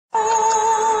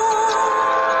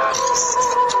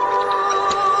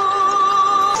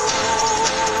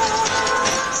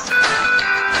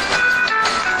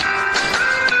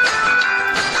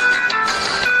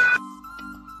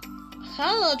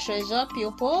treasure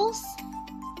pupils.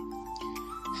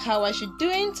 How are you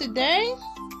doing today?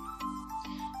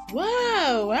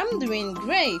 Wow, I'm doing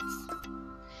great.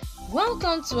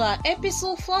 Welcome to our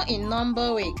episode 4 in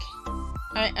Number Week.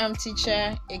 I am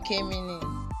teacher Ekemini.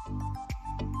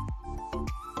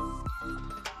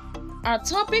 Our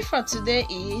topic for today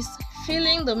is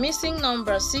filling the missing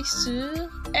number 6 to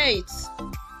 8.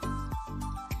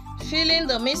 Filling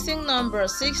the missing number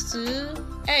 6 to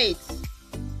 8.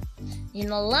 In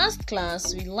our last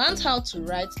class, we learned how to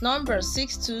write number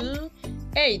 6 to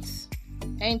 8.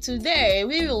 And today,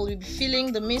 we will be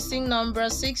filling the missing number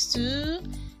 6 to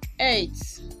 8.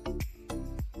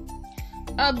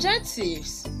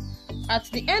 Objectives. At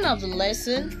the end of the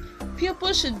lesson,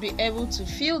 pupils should be able to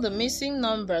fill the missing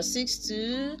number 6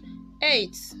 to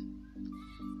 8.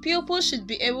 Pupils should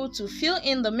be able to fill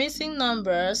in the missing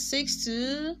number 6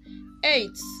 to 8.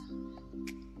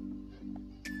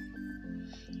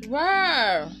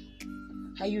 Wow!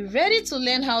 Are you ready to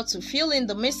learn how to fill in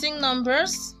the missing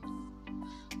numbers?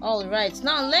 Alright,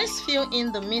 now let's fill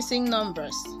in the missing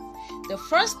numbers. The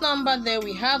first number there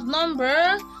we have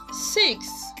number 6.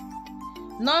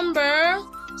 Number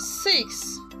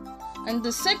 6. And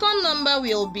the second number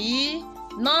will be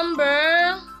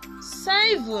number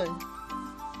 7.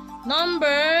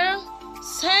 Number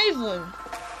 7.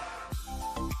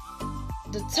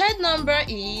 The third number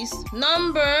is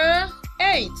number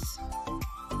 8.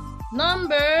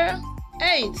 Number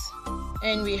 8.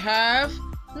 And we have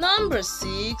number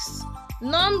 6,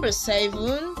 number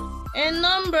 7, and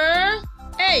number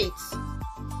 8.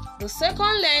 The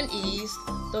second line is,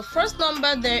 the first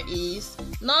number there is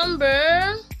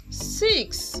number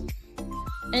 6.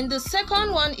 And the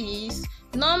second one is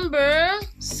number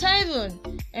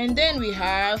 7. And then we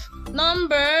have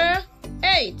number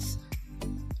 8.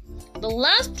 The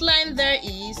last line there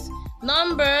is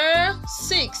number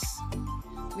 6.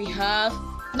 We have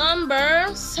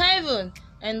number 7.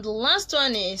 And the last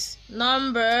one is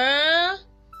number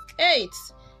 8.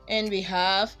 And we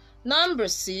have number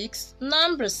 6,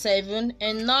 number 7,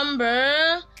 and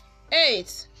number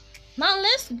 8. Now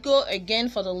let's go again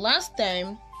for the last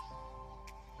time.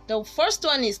 The first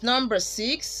one is number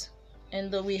 6.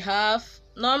 And then we have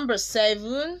number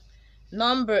 7,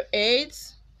 number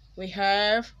 8. We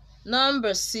have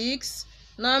number 6,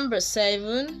 number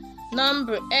 7,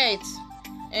 number 8.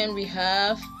 And we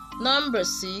have number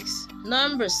 6,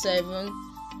 number 7,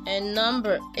 and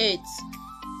number 8.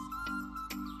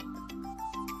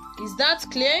 Is that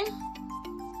clear?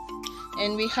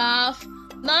 And we have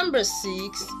number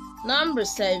 6, number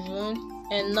 7,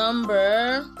 and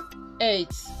number 8.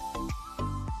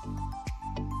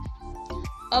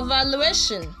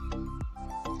 Evaluation.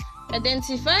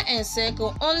 Identify and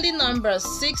circle only numbers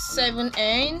 6, 7,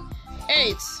 and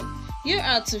 8. You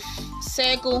are to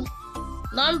circle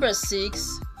number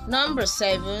 6, number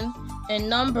 7, and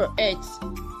number 8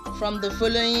 from the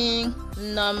following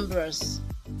numbers.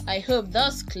 I hope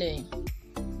that's clear.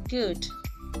 Good.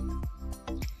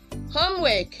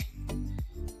 Homework.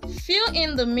 Fill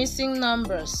in the missing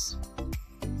numbers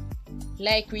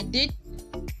like we did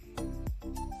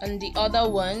on the other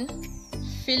one,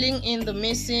 filling in the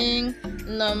missing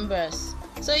numbers.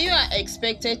 So you are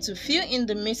expected to fill in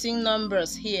the missing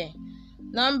numbers here.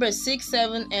 Number 6,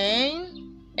 7, and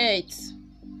 8.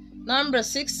 Number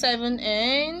 6, 7,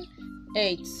 and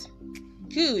 8.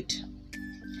 Good.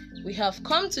 We have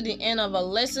come to the end of our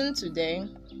lesson today.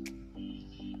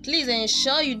 Please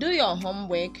ensure you do your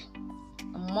homework.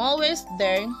 I'm always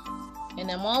there, and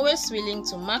I'm always willing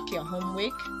to mark your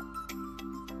homework.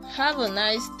 Have a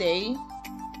nice day.